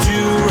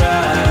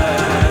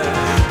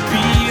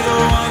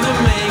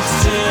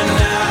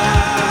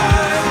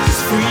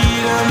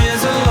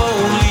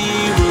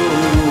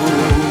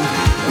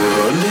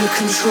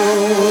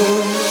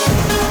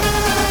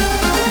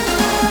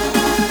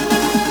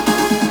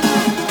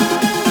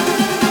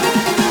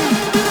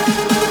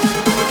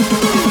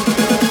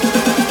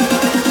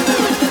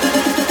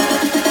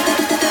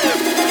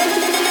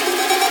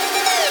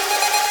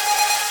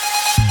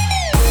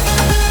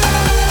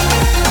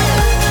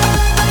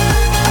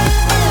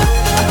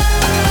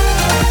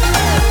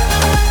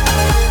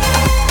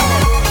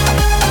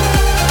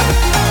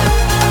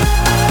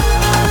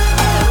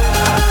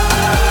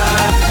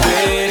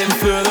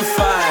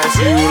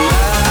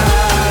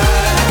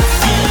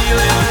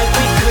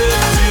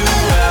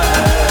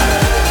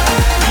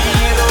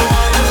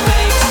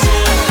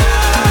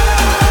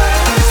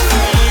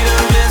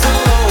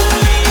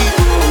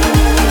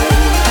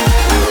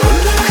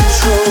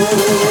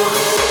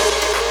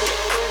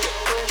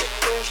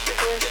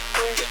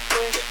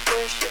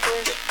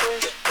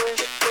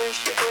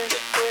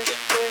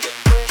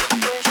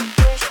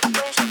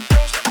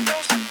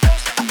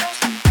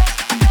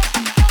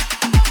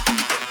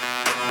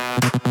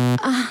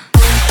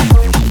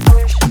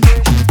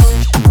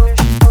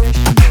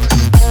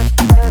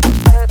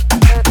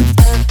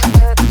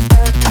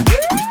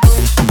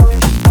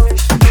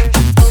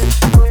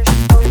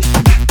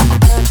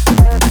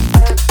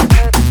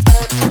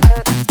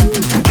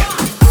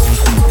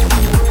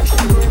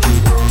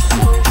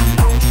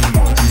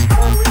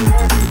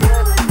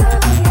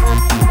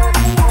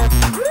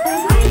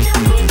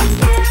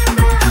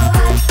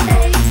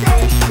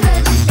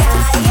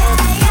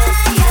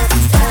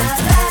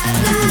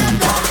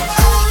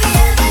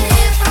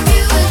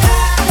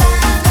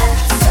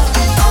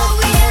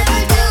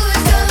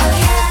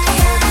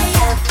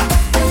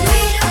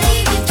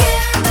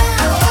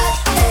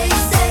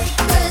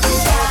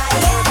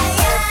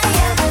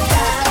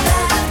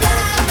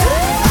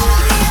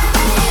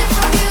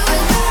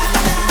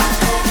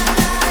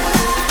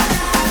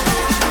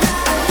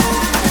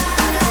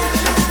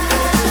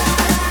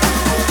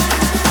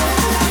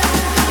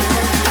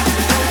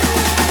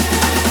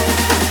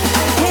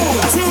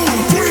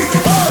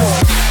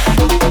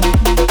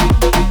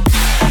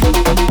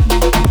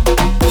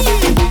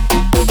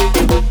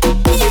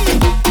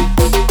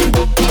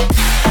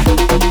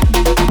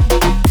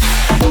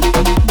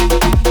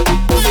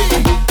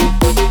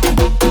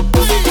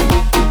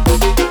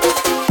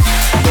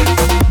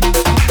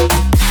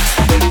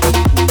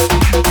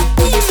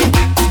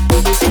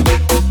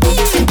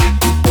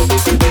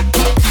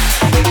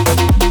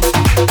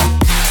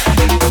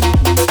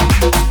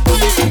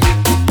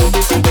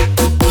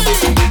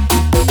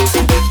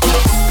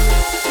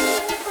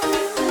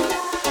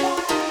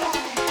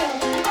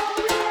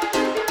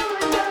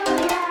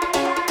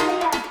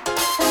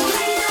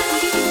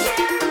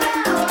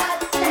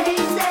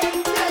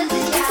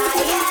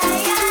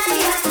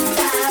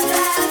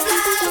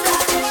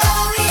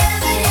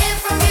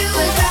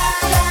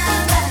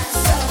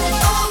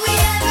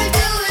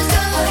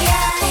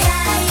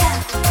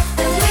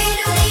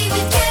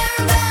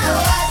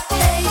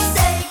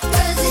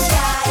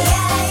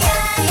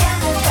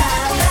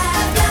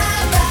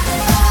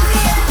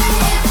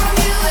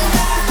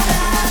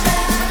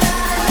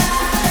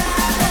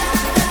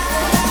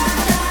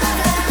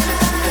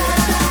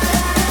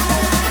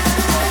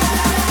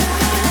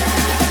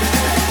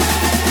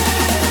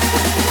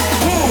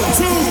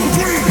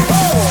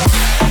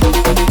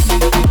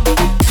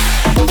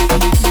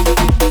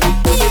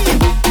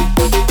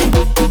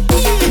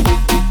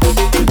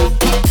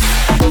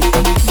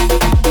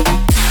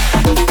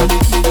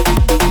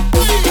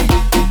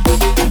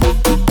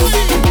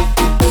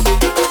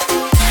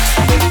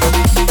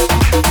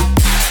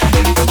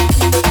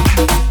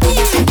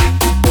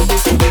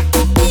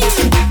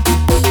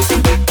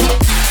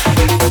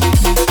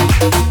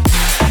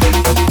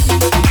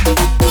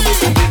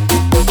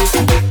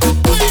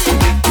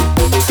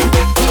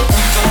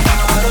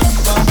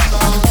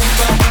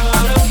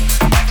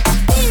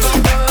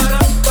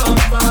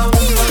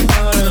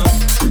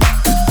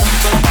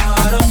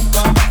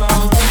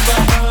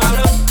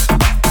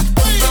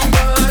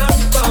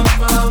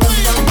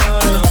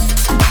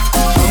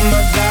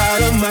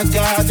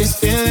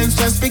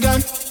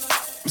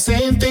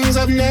saying things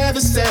I've never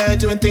said,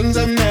 doing things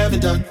I've never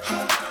done.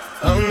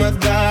 Oh my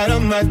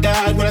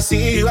God, when I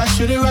see you I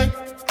shoot it right.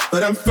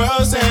 But I'm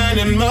frozen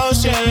in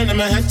motion and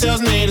my head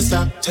tells me to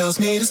stop.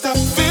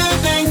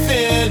 Feeling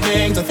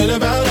feelings I feel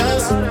about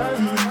us.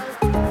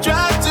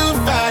 Try to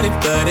fight it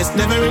but it's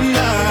never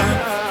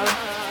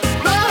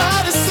enough. My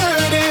heart is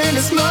hurting,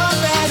 it's more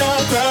than a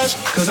crush.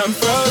 Cause I'm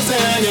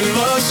frozen in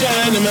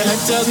motion and my head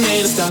tells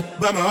me to stop.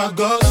 But my heart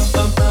goes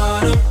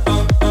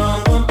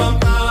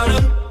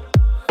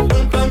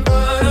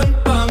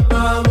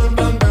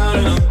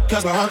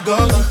cause my heart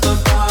goes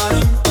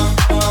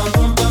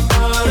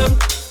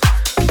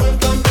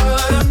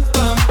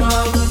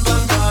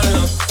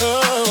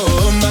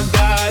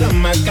oh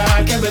my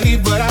God, can't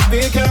believe what I've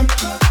become.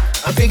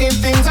 I'm thinking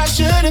things I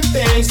shouldn't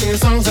think, singing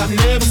songs I've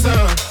never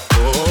sung.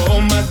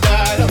 Oh my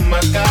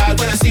God,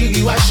 when I see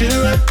you I should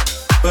run.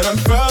 But I'm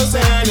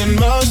frozen in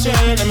motion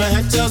and my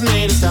head tells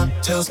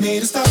me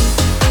to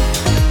stop.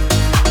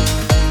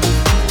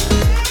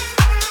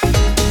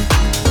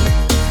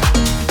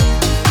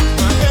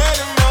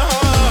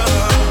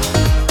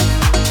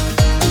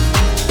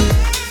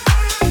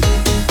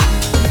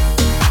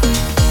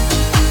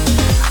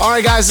 All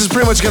right, guys, this is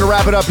pretty much going to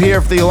wrap it up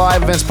here for the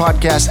Live Events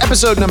Podcast,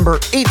 episode number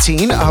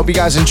 18. I hope you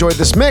guys enjoyed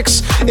this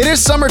mix. It is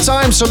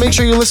summertime, so make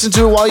sure you listen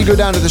to it while you go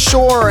down to the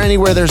shore or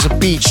anywhere there's a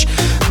beach.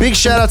 Big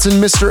shout out to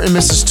Mr. and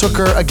Mrs.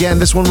 Tooker. Again,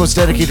 this one was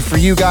dedicated for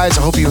you guys.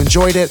 I hope you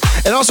enjoyed it.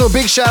 And also a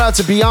big shout out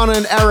to Bianna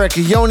and Eric,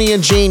 Yoni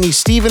and Janie,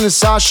 Steven and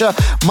Sasha,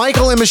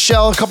 Michael and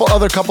Michelle, a couple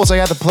other couples I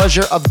had the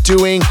pleasure of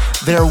doing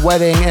their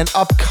wedding. And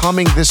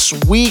upcoming this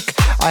week,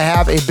 I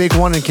have a big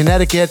one in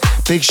Connecticut.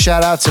 Big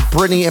shout out to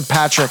Brittany and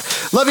Patrick.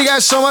 Love you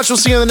guys so much. We'll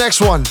see you in the next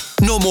one.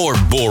 No more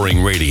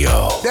boring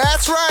radio.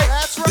 That's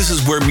right. This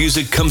is where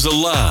music comes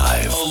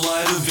alive. A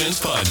Live Events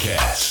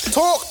Podcast.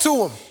 Talk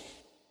to them.